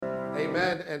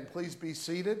Amen. And please be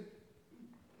seated.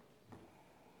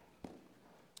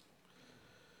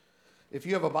 If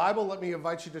you have a Bible, let me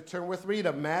invite you to turn with me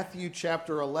to Matthew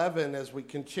chapter 11 as we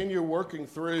continue working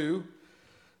through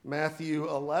Matthew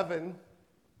 11.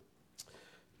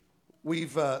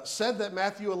 We've said that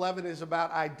Matthew 11 is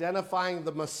about identifying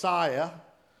the Messiah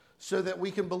so that we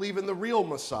can believe in the real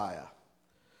Messiah.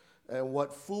 And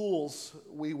what fools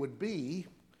we would be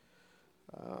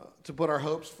to put our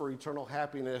hopes for eternal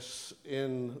happiness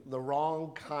in the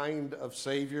wrong kind of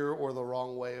Savior or the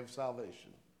wrong way of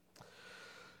salvation.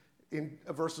 In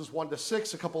verses 1 to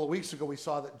 6, a couple of weeks ago, we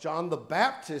saw that John the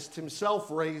Baptist himself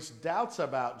raised doubts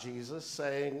about Jesus,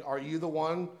 saying, "Are you the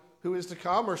one who is to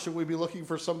come, or should we be looking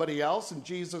for somebody else?" And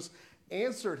Jesus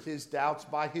answered his doubts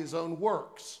by his own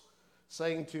works,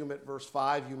 saying to him at verse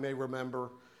 5, you may remember,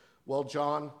 "Well,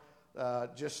 John,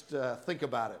 just think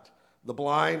about it. The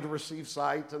blind receive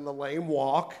sight and the lame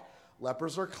walk.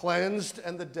 Lepers are cleansed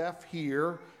and the deaf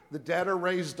hear. The dead are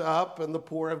raised up and the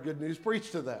poor have good news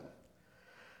preached to them.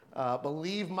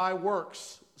 Believe my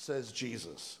works," says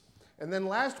Jesus. And then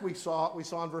last we saw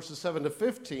in verses 7 to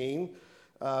 15,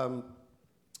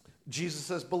 Jesus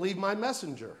says, "Believe my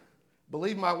messenger."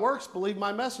 Believe my works, believe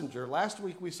my messenger. Last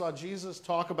week we saw Jesus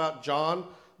talk about John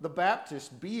the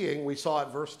Baptist being, we saw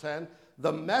at verse 10,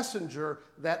 the messenger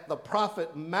that the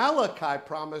prophet Malachi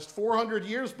promised 400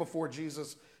 years before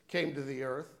Jesus came to the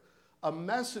earth, a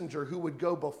messenger who would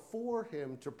go before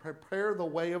him to prepare the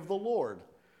way of the Lord.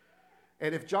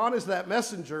 And if John is that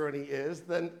messenger, and he is,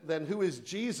 then who is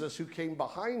Jesus who came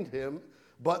behind him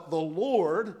but the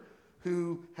Lord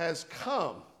who has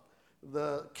come,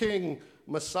 the King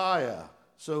Messiah?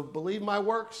 So believe my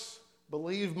works,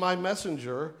 believe my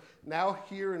messenger. Now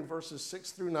here in verses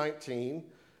 6 through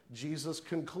 19, Jesus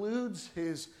concludes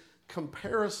his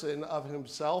comparison of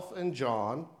himself and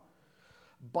John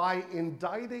by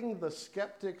indicting the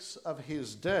skeptics of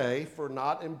his day for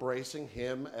not embracing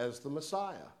him as the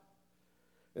Messiah.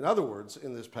 In other words,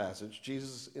 in this passage,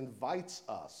 Jesus invites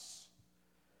us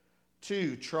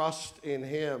to trust in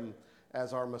him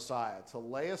as our Messiah, to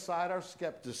lay aside our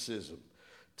skepticism,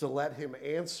 to let him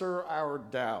answer our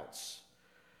doubts.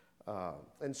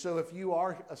 And so if you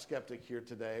are a skeptic here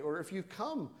today, or if you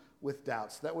come with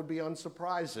doubts, that would be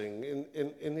unsurprising.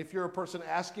 And if you're a person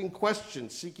asking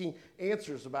questions, seeking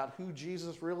answers about who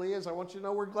Jesus really is, I want you to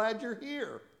know we're glad you're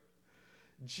here.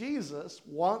 Jesus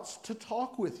wants to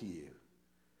talk with you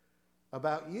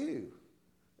about you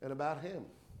and about him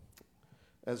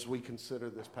as we consider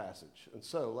this passage. And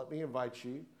so let me invite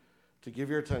you to give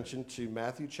your attention to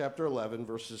Matthew chapter 11,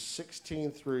 verses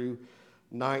 16 through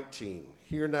 19.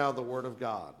 Hear now the word of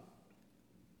God.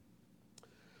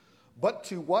 "But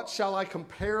to what shall I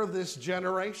compare this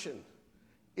generation?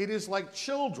 It is like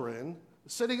children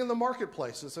sitting in the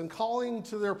marketplaces and calling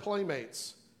to their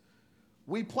playmates.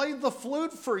 'We played the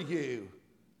flute for you,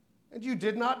 and you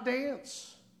did not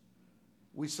dance.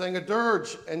 We sang a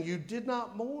dirge, and you did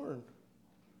not mourn.'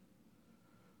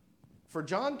 For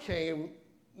John came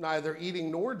neither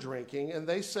eating nor drinking, and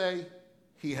they say,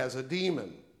 'He has a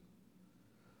demon.'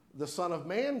 The Son of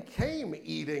Man came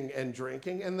eating and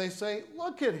drinking, and they say,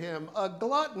 'Look at him, a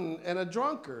glutton and a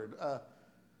drunkard,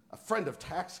 a friend of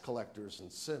tax collectors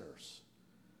and sinners.'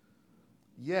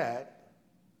 Yet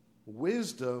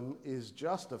wisdom is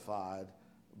justified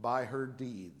by her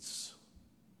deeds."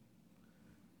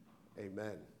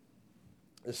 Amen.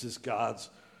 This is God's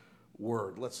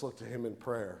word. Let's look to him in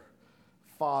prayer.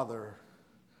 Father,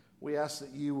 we ask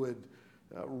that you would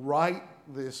write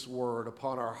this word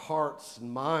upon our hearts and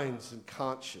minds and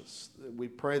conscience. We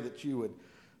pray that you would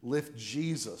lift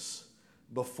Jesus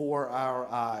before our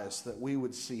eyes, that we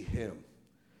would see him.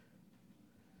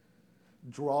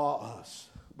 Draw us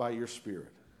by your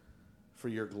Spirit for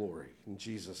your glory. In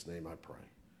Jesus' name I pray.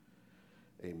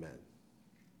 Amen.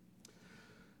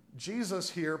 Jesus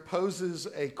here poses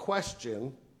a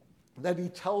question, then he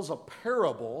tells a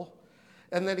parable,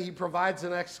 and then he provides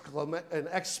an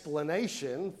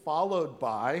explanation followed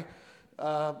by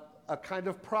a kind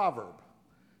of proverb.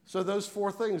 So those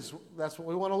four things, that's what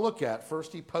we want to look at.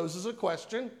 First, he poses a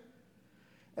question,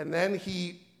 and then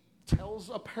he tells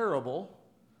a parable,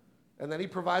 and then he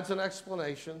provides an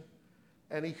explanation,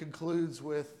 and he concludes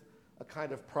with a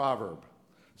kind of proverb.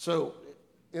 So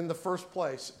in the first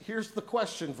place, here's the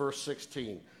question, verse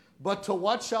 16. "But to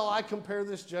what shall I compare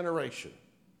this generation?"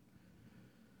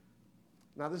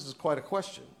 Now, this is quite a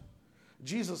question.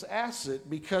 Jesus asks it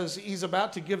because he's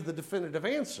about to give the definitive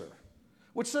answer.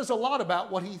 which says a lot about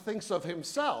what he thinks of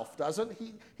himself, doesn't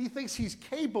he? He thinks he's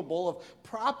capable of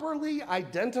properly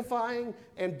identifying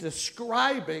and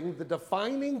describing the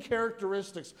defining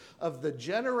characteristics of the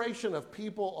generation of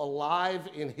people alive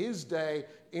in his day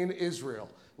in Israel.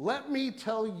 Let me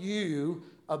tell you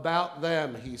about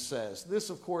them, he says. This,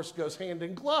 of course, goes hand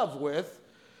in glove with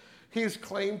his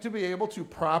claim to be able to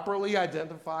properly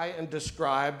identify and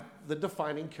describe the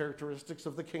defining characteristics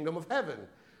of the kingdom of heaven,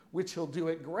 which he'll do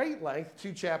at great length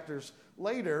 2 chapters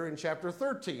later in chapter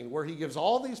 13, where he gives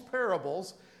all these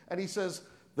parables, and he says,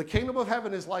 the kingdom of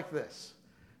heaven is like this,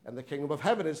 and the kingdom of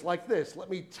heaven is like this. Let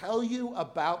me tell you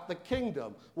about the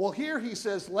kingdom. Well, here he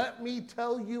says, let me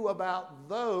tell you about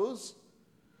those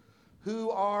who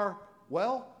are,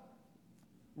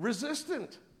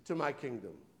 resistant to my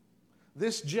kingdom.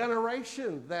 This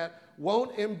generation that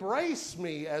won't embrace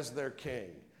me as their king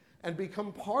and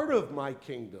become part of my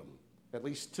kingdom, at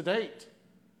least to date.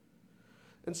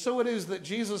 And so it is that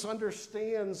Jesus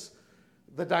understands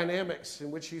the dynamics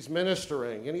in which he's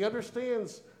ministering, and he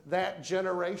understands that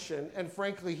generation, and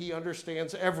frankly, he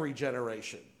understands every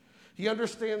generation. He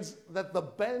understands that the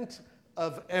bent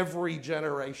of every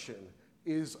generation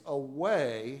is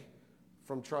away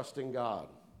from trusting God.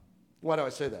 Why do I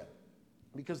say that?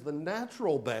 Because the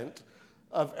natural bent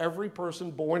of every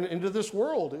person born into this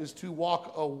world is to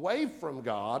walk away from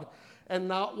God and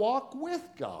not walk with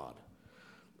God.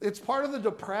 It's part of the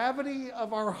depravity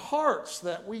of our hearts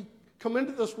that we come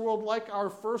into this world like our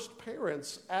first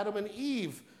parents, Adam and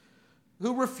Eve,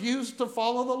 who refused to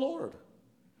follow the Lord.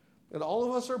 And all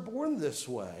of us are born this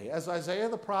way. As Isaiah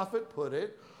the prophet put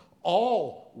it,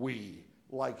 all we,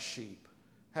 like sheep,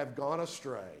 have gone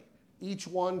astray, each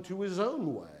one to his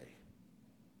own way.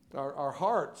 Our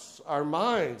hearts, our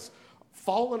minds,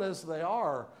 fallen as they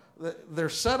are, they're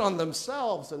set on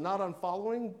themselves and not on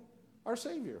following our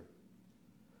Savior.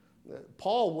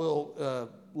 Paul will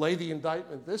lay the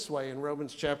indictment this way in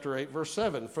Romans chapter 8, verse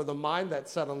 7. For the mind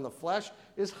that's set on the flesh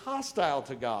is hostile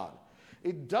to God.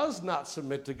 It does not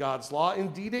submit to God's law.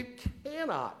 Indeed, it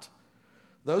cannot.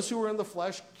 Those who are in the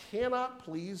flesh cannot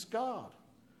please God.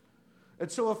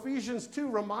 And so Ephesians 2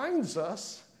 reminds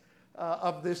us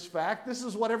of this fact. This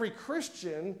is what every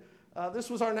Christian, this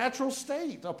was our natural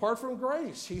state apart from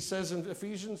grace. He says in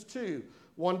Ephesians 2,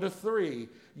 1-3,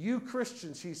 you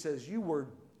Christians, he says, you were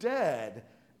dead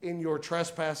in your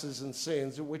trespasses and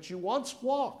sins in which you once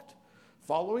walked,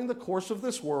 following the course of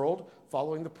this world,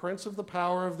 following the prince of the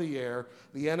power of the air,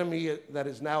 the enemy that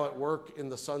is now at work in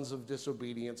the sons of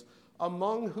disobedience,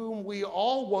 among whom we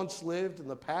all once lived in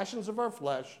the passions of our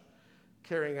flesh,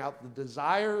 carrying out the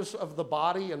desires of the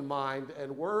body and mind,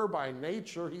 and were by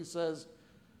nature, he says,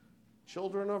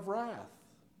 children of wrath,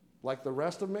 like the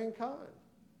rest of mankind.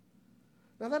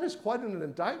 Now that is quite an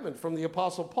indictment from the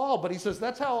Apostle Paul, but he says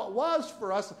that's how it was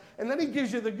for us. And then he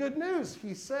gives you the good news.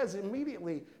 He says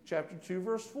immediately, chapter 2,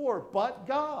 verse 4, but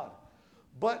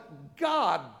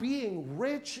God being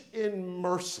rich in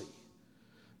mercy,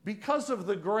 because of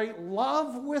the great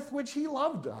love with which he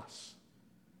loved us,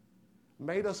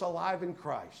 made us alive in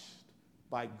Christ.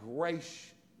 By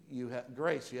grace you have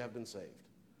been saved.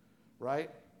 Right?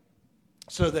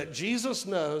 So that Jesus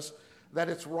knows that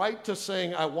it's right to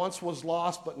sing, I once was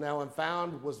lost, but now am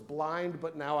found, was blind,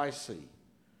 but now I see.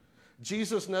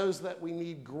 Jesus knows that we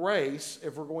need grace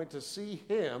if we're going to see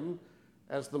him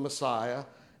as the Messiah,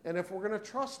 and if we're going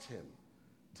to trust him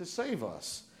to save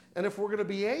us, and if we're going to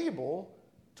be able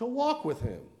to walk with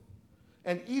him.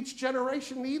 And each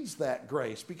generation needs that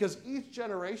grace, because each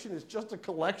generation is just a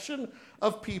collection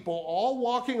of people all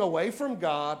walking away from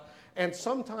God and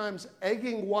sometimes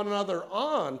egging one another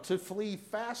on to flee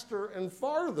faster and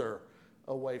farther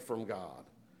away from God.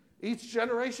 Each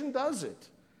generation does it.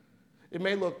 It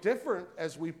may look different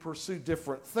as we pursue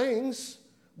different things,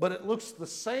 but it looks the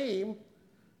same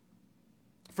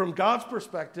from God's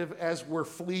perspective as we're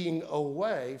fleeing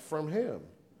away from him.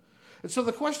 And so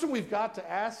the question we've got to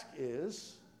ask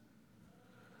is,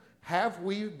 have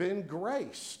we been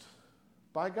graced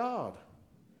by God?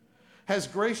 Has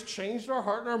grace changed our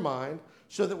heart and our mind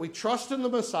so that we trust in the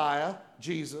Messiah,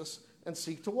 Jesus, and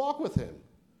seek to walk with him?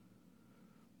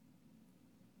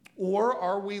 Or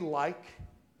are we like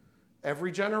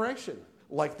every generation,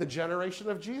 like the generation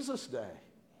of Jesus' day?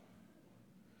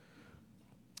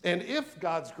 And if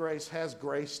God's grace has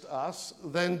graced us,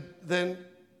 then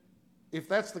if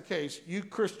that's the case, you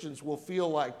Christians will feel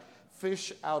like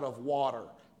fish out of water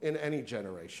in any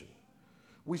generation.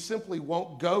 We simply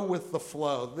won't go with the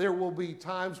flow. There will be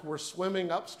times we're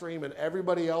swimming upstream and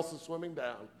everybody else is swimming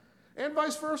down, and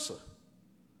vice versa.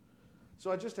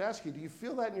 So I just ask you, do you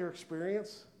feel that in your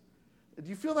experience? Do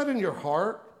you feel that in your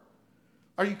heart?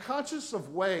 Are you conscious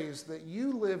of ways that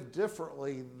you live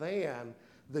differently than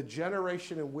the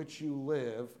generation in which you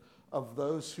live of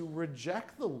those who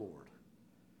reject the Lord?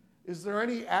 Is there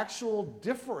any actual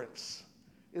difference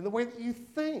in the way that you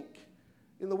think,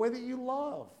 in the way that you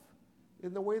love,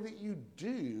 in the way that you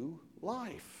do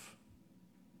life?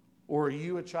 Or are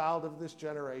you a child of this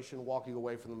generation walking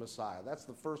away from the Messiah? That's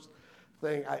the first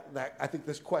thing I think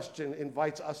this question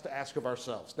invites us to ask of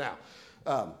ourselves. Now,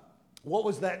 what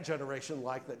was that generation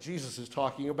like that Jesus is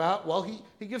talking about? Well,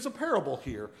 he gives a parable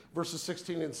here, verses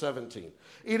 16 and 17.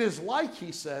 It is like,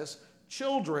 he says,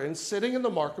 children sitting in the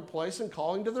marketplace and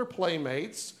calling to their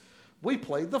playmates, "We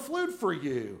played the flute for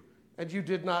you, and you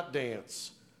did not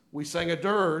dance. We sang a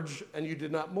dirge, and you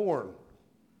did not mourn."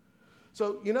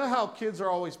 So you know how kids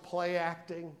are always play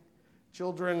acting?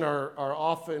 Children are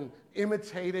often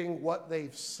imitating what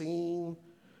they've seen,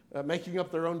 making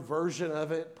up their own version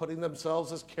of it, putting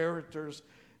themselves as characters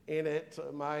in it.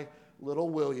 My little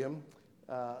William,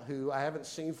 who I haven't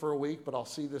seen for a week, but I'll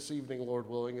see this evening, Lord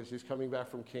willing, as he's coming back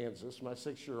from Kansas, my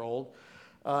 6-year-old,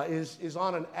 is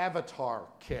on an Avatar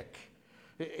kick.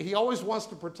 He always wants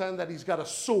to pretend that he's got a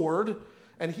sword,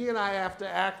 and he and I have to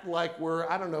act like we're,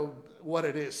 I don't know what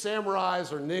it is,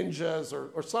 samurais or ninjas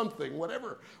or something,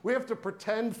 whatever. We have to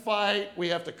pretend fight. We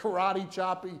have to karate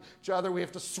chop each other. We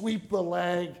have to sweep the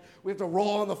leg. We have to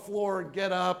roll on the floor and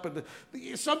get up. And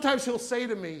sometimes he'll say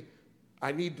to me,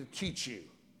 "I need to teach you.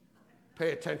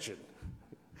 Pay attention."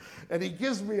 And he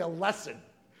gives me a lesson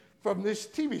from this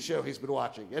TV show he's been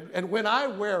watching. And when I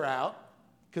wear out,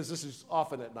 because this is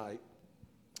often at night,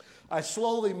 I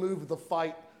slowly move the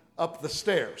fight up the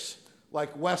stairs,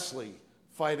 like Wesley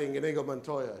fighting Inigo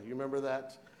Montoya. You remember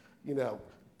that? You know,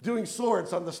 doing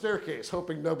swords on the staircase,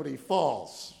 hoping nobody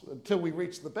falls, until we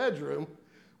reach the bedroom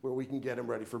where we can get him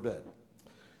ready for bed.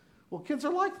 Well, kids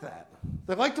are like that.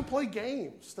 They like to play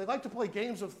games. They like to play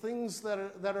games of things that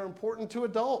are important to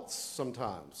adults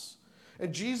sometimes.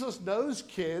 And Jesus knows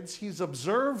kids. He's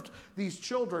observed these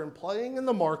children playing in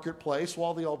the marketplace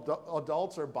while the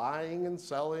adults are buying and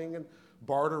selling and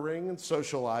bartering and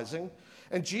socializing.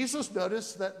 And Jesus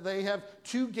noticed that they have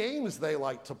 2 games they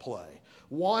like to play.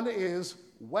 One is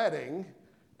wedding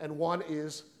and one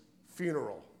is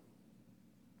funeral.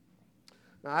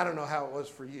 Now, I don't know how it was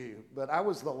for you, but I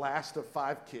was the last of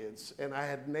 5 kids, and I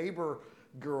had neighbor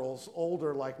girls,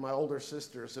 older like my older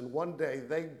sisters, and one day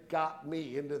they got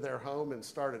me into their home and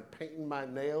started painting my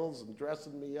nails and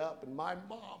dressing me up, and my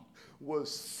mom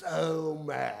was so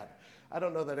mad. I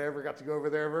don't know that I ever got to go over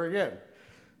there ever again.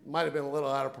 Might have been a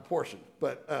little out of proportion,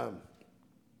 but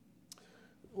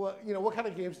well, you know, what kind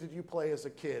of games did you play as a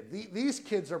kid? These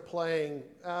kids are playing,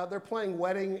 they're playing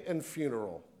wedding and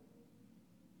funeral.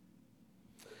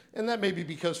 And that may be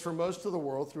because for most of the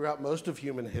world, throughout most of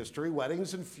human history,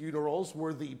 weddings and funerals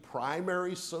were the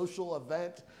primary social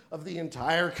event of the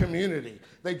entire community.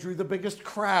 They drew the biggest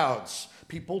crowds.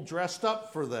 People dressed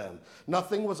up for them.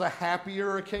 Nothing was a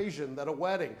happier occasion than a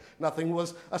wedding. Nothing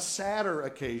was a sadder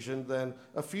occasion than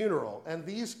a funeral. And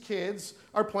these kids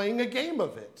are playing a game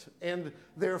of it. And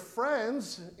their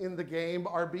friends in the game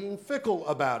are being fickle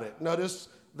about it. Notice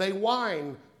they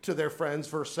whine to their friends,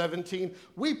 verse 17,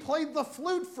 "We played the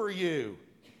flute for you,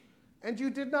 and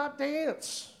you did not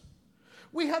dance.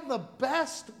 We had the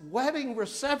best wedding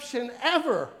reception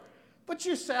ever, but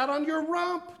you sat on your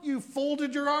rump. You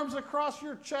folded your arms across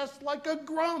your chest like a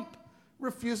grump,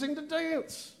 refusing to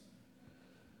dance.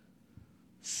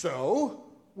 So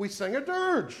we sang a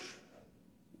dirge,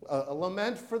 a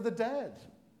lament for the dead,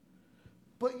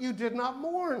 but you did not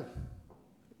mourn.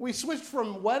 We switched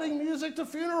from wedding music to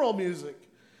funeral music.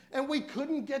 And we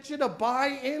couldn't get you to buy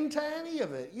into any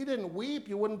of it. You didn't weep.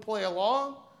 You wouldn't play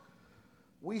along.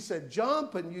 We said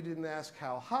jump, and you didn't ask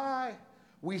how high.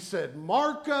 We said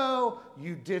Marco.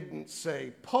 You didn't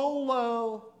say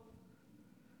polo."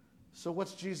 So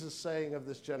what's Jesus saying of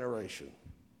this generation?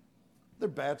 They're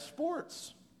bad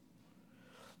sports.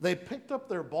 They picked up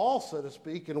their ball, so to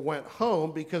speak, and went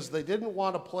home because they didn't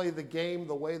want to play the game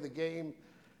the way the game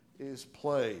is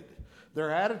played.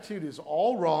 Their attitude is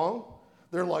all wrong.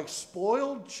 They're like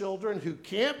spoiled children who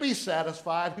can't be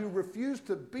satisfied, who refuse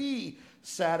to be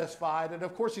satisfied. And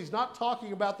of course, he's not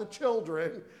talking about the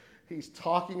children. He's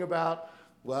talking about,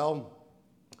 well,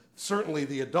 certainly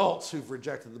the adults who've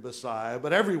rejected the Messiah,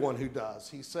 but everyone who does.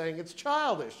 He's saying it's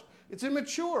childish, it's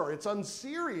immature, it's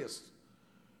unserious.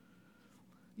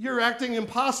 You're acting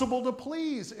impossible to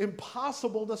please,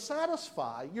 impossible to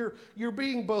satisfy. You're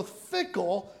being both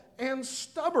fickle and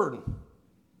stubborn.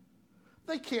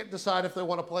 They can't decide if they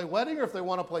want to play wedding or if they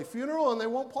want to play funeral, and they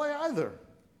won't play either.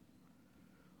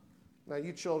 Now,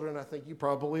 you children, I think you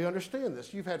probably understand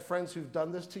this. You've had friends who've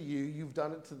done this to you, you've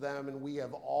done it to them, and we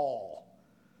have all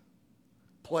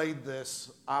played this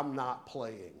I'm not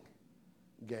playing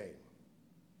game.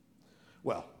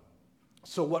 Well,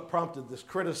 so what prompted this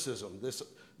criticism,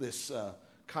 this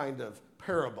kind of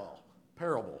parable?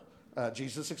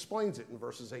 Jesus explains it in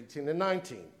verses 18 and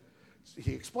 19.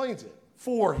 He explains it.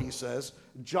 For, he says,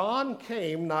 John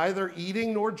came neither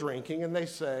eating nor drinking, and they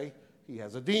say he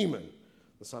has a demon.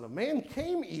 The Son of Man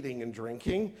came eating and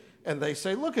drinking, and they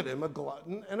say, look at him, a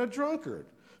glutton and a drunkard.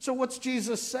 So what's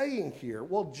Jesus saying here?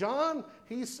 Well, John,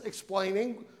 he's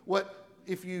explaining what,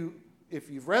 if you've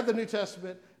read the New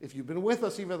Testament, if you've been with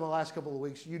us even the last couple of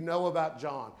weeks, you know about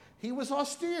John. He was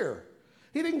austere.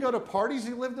 He didn't go to parties.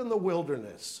 He lived in the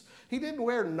wilderness. He didn't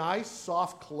wear nice,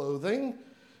 soft clothing.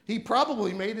 He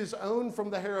probably made his own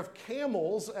from the hair of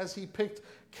camels as he picked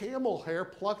camel hair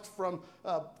plucked from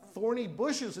thorny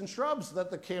bushes and shrubs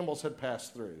that the camels had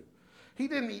passed through. He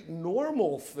didn't eat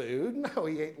normal food. No,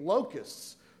 he ate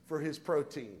locusts for his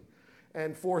protein.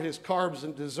 And for his carbs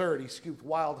and dessert, he scooped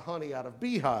wild honey out of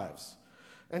beehives.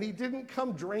 And he didn't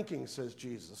come drinking, says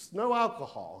Jesus. No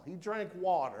alcohol. He drank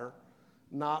water,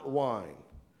 not wine.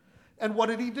 And what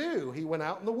did he do? He went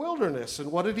out in the wilderness.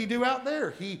 And what did he do out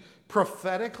there? He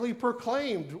prophetically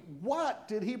proclaimed. What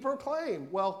did he proclaim?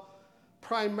 Well,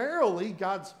 primarily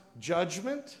God's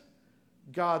judgment,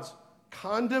 God's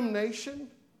condemnation,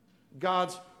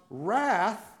 God's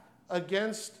wrath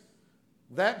against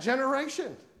that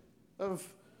generation of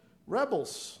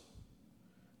rebels.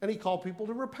 And he called people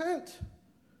to repent,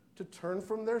 to turn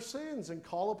from their sins and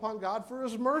call upon God for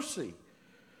his mercy.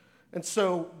 And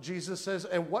so Jesus says,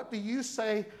 and what do you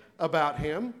say about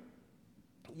him?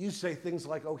 You say things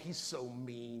like, oh, he's so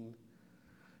mean.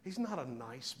 He's not a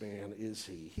nice man, is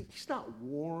he? He's not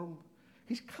warm.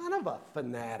 He's kind of a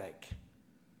fanatic.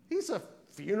 He's a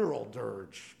funeral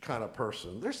dirge kind of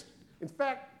person. In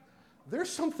fact, there's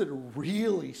something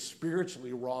really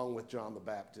spiritually wrong with John the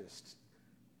Baptist.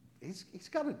 He's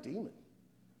got a demon.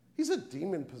 He's a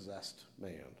demon-possessed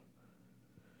man.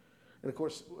 And of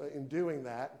course, in doing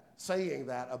that, saying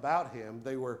that about him,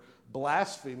 they were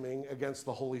blaspheming against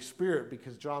the Holy Spirit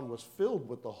because John was filled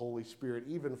with the Holy Spirit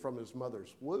even from his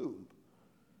mother's womb.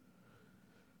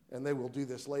 And they will do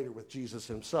this later with Jesus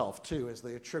himself, too, as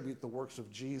they attribute the works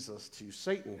of Jesus to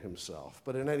Satan himself.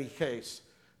 But in any case,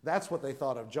 that's what they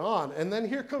thought of John. And then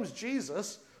here comes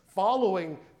Jesus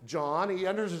following John. He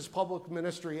enters his public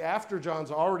ministry after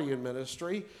John's already in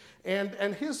ministry. And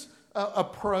his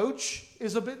approach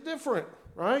is a bit different,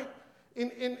 right?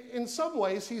 In some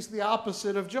ways, he's the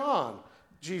opposite of John.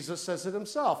 Jesus says it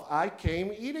himself. I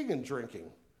came eating and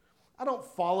drinking. I don't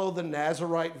follow the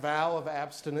Nazirite vow of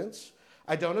abstinence.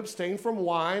 I don't abstain from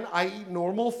wine. I eat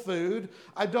normal food.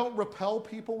 I don't repel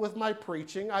people with my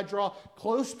preaching. I draw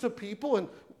close to people, and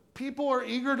people are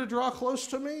eager to draw close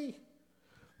to me.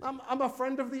 I'm a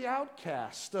friend of the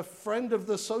outcast, a friend of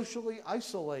the socially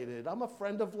isolated. I'm a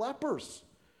friend of lepers.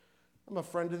 I'm a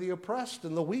friend of the oppressed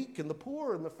and the weak and the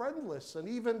poor and the friendless and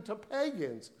even to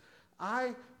pagans.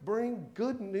 I bring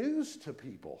good news to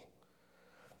people.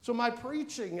 So my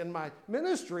preaching and my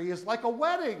ministry is like a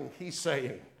wedding, he's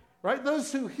saying. Right?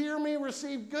 Those who hear me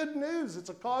receive good news. It's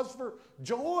a cause for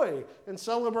joy and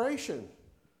celebration.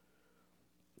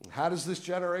 How does this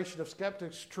generation of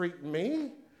skeptics treat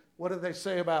me? What do they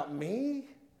say about me?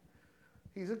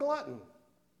 He's a glutton.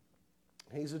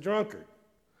 He's a drunkard.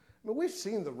 I mean, we've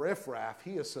seen the riffraff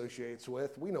he associates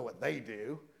with. We know what they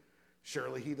do.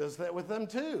 Surely he does that with them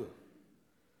too.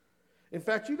 In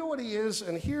fact, you know what he is?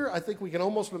 And here I think we can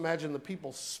almost imagine the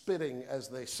people spitting as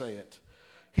they say it.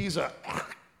 He's a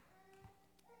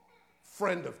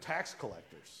friend of tax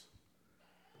collectors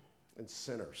and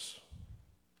sinners.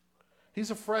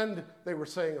 He's a friend, they were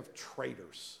saying, of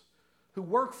traitors who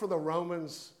work for the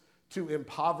Romans to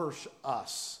impoverish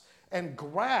us and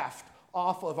graft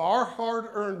off of our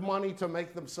hard-earned money to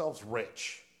make themselves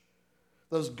rich.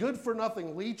 Those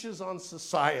good-for-nothing leeches on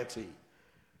society.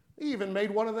 He even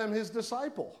made one of them his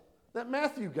disciple, that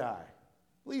Matthew guy,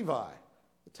 Levi,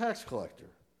 the tax collector.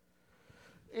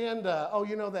 And,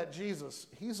 you know that Jesus,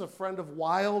 he's a friend of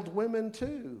wild women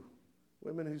too,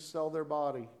 women who sell their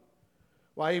body.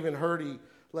 Well, I even heard he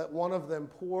let one of them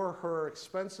pour her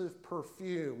expensive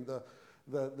perfume,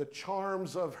 the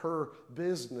charms of her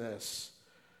business,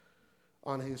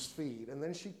 on his feet. And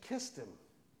then she kissed him.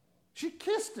 She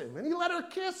kissed him, and he let her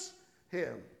kiss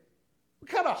him. What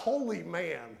kind of holy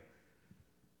man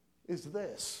is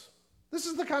this? This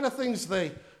is the kind of things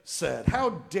they said. How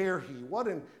dare he? What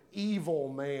an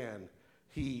evil man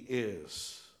he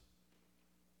is.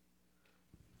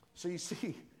 So you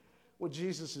see what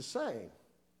Jesus is saying.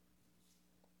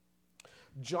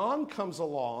 John comes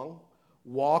along,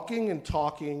 walking and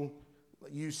talking,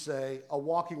 you say, a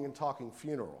walking and talking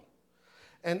funeral.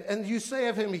 And you say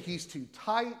of him, he's too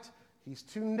tight, he's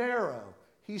too narrow,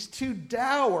 he's too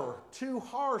dour, too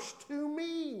harsh, too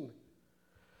mean.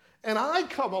 And I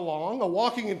come along, a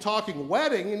walking and talking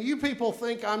wedding, and you people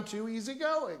think I'm too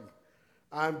easygoing.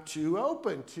 I'm too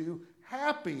open, too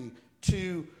happy,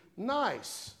 too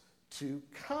nice, too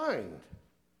kind.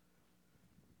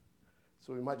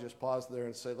 So we might just pause there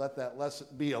and say, let that lesson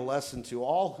be a lesson to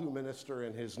all who minister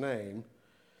in his name.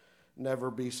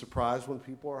 Never be surprised when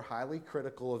people are highly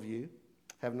critical of you,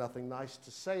 have nothing nice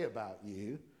to say about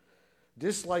you,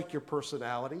 dislike your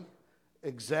personality,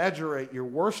 exaggerate your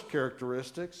worst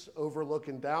characteristics, overlook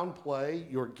and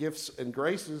downplay your gifts and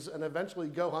graces, and eventually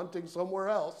go hunting somewhere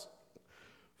else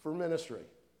for ministry.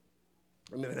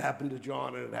 I mean, it happened to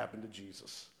John and it happened to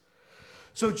Jesus.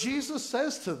 So Jesus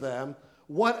says to them,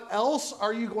 what else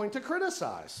are you going to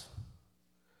criticize?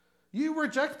 You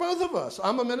reject both of us.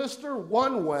 I'm a minister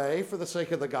one way for the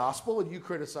sake of the gospel, and you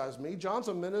criticize me. John's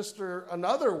a minister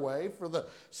another way for the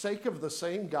sake of the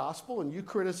same gospel, and you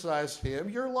criticize him.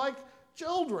 You're like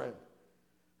children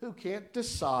who can't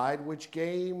decide which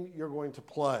game you're going to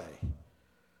play.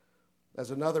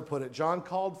 As another put it, John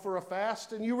called for a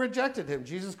fast, and you rejected him.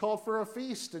 Jesus called for a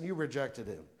feast, and you rejected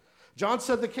him. John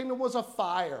said the kingdom was a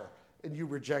fire, and you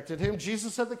rejected him.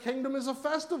 Jesus said the kingdom is a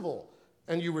festival,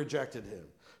 and you rejected him.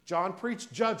 John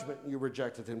preached judgment, and you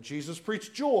rejected him. Jesus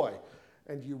preached joy,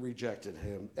 and you rejected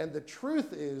him. And the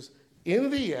truth is,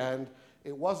 in the end,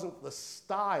 it wasn't the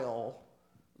style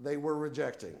they were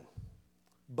rejecting,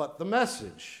 but the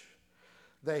message.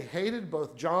 They hated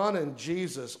both John and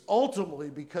Jesus ultimately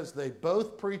because they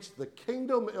both preached the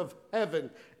kingdom of heaven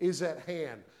is at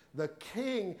hand. The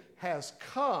king has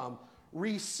come.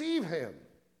 Receive him.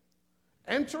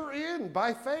 Enter in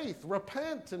by faith.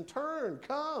 Repent and turn.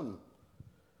 Come.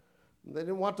 They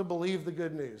didn't want to believe the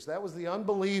good news. That was the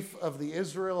unbelief of the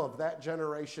Israel of that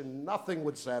generation. Nothing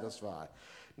would satisfy.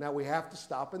 Now we have to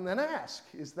stop and then ask,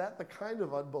 is that the kind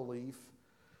of unbelief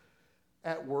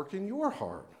at work in your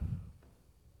heart?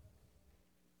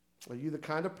 Are you the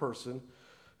kind of person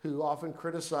who often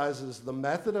criticizes the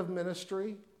method of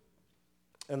ministry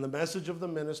and the message of the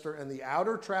minister and the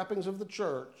outer trappings of the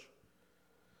church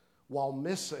while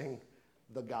missing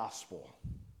the gospel?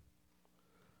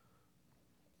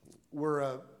 We're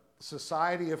a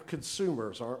society of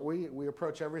consumers, aren't we? We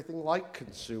approach everything like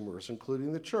consumers,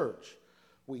 including the church.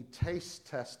 We taste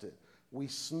test it. We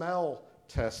smell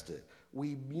test it.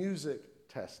 We music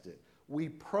test it. We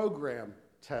program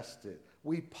test it.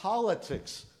 We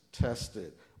politics test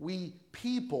it. We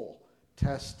people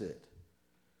test it.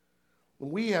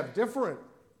 We have different,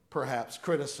 perhaps,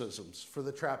 criticisms for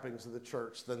the trappings of the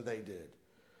church than they did.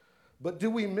 But do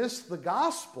we miss the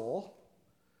gospel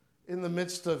in the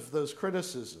midst of those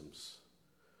criticisms?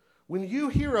 When you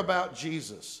hear about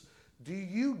Jesus, do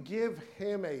you give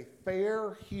him a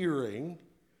fair hearing,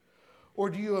 or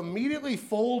do you immediately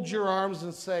fold your arms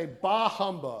and say, bah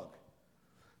humbug,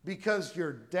 because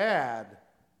your dad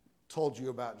told you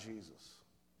about Jesus,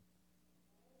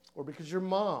 or because your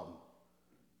mom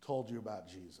told you about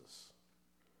Jesus,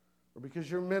 or because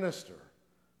your minister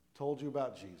told you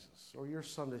about Jesus, or your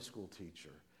Sunday school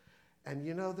teacher? And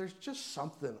you know, there's just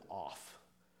something off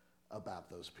about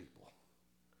those people.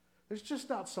 There's just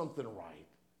not something right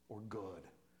or good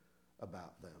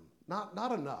about them.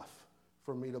 Not enough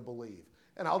for me to believe.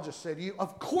 And I'll just say to you,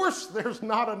 of course there's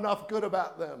not enough good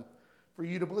about them for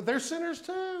you to believe. They're sinners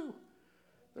too.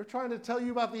 They're trying to tell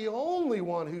you about the only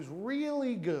one who's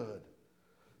really good,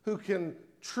 who can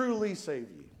truly save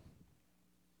you.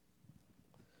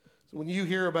 So when you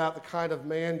hear about the kind of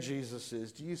man Jesus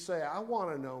is, do you say, I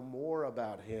want to know more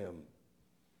about him?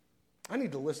 I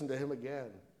need to listen to him again.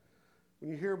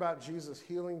 When you hear about Jesus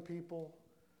healing people,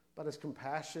 about his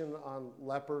compassion on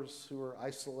lepers who are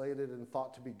isolated and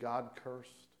thought to be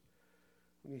God-cursed,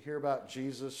 when you hear about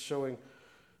Jesus showing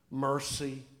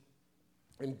mercy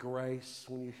and grace,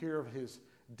 when you hear of his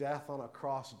death on a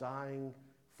cross, dying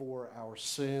for our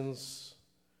sins,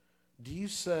 do you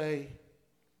say,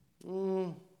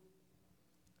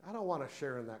 I don't want to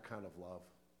share in that kind of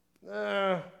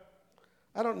love.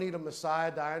 I don't need a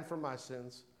Messiah dying for my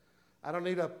sins. I don't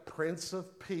need a Prince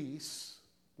of Peace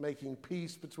making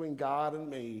peace between God and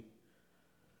me.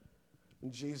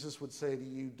 And Jesus would say to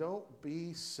you, don't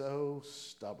be so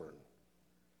stubborn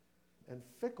and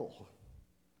fickle,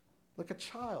 like a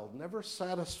child, never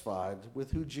satisfied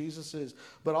with who Jesus is,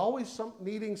 but always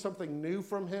needing something new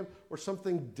from him or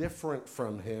something different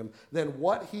from him than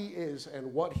what he is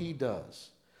and what he does,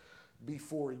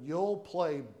 before you'll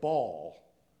play ball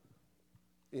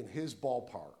in his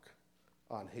ballpark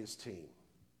on his team.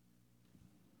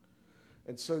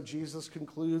 And so Jesus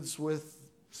concludes with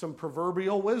some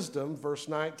proverbial wisdom, verse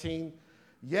 19.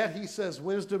 Yet he says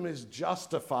wisdom is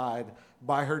justified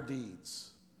by her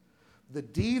deeds. The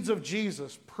deeds of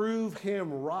Jesus prove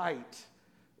him right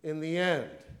in the end.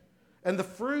 And the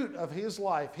fruit of his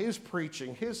life, his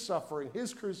preaching, his suffering,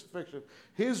 his crucifixion,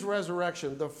 his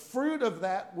resurrection, the fruit of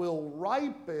that will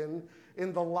ripen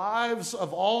in the lives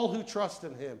of all who trust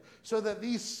in him, so that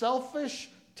these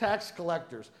selfish tax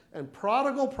collectors and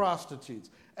prodigal prostitutes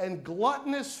and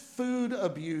gluttonous food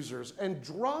abusers and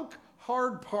drunk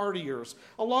hard partiers,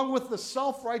 along with the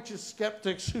self-righteous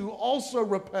skeptics who also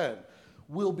repent,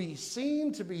 will be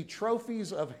seen to be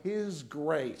trophies of his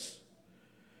grace.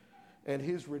 And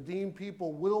his redeemed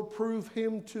people will prove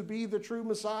him to be the true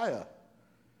Messiah,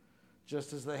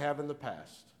 just as they have in the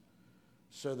past.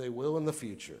 So they will in the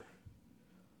future.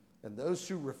 And those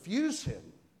who refuse him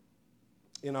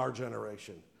in our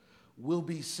generation will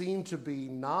be seen to be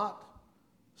not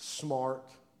smart,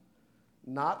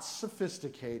 not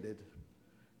sophisticated,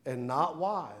 and not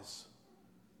wise,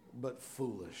 but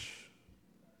foolish.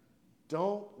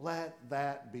 Don't let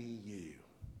that be you.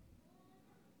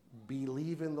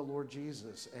 Believe in the Lord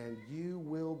Jesus, and you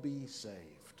will be saved.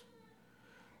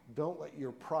 Don't let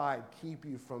your pride keep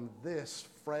you from this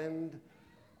friend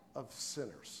of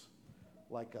sinners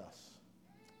like us.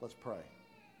 Let's pray.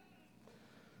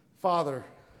 Father,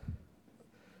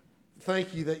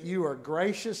 thank you that you are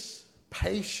gracious,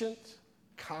 patient,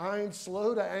 kind,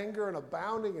 slow to anger, and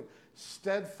abounding in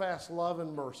steadfast love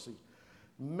and mercy,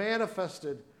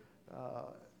 manifested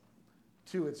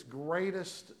to its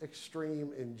greatest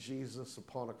extreme in Jesus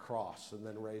upon a cross and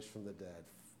then raised from the dead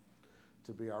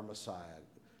to be our Messiah.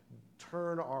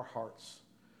 Turn our hearts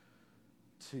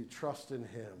to trust in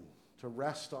him, to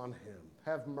rest on him.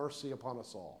 Have mercy upon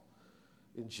us all.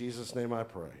 In Jesus' name I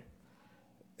pray.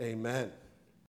 Amen.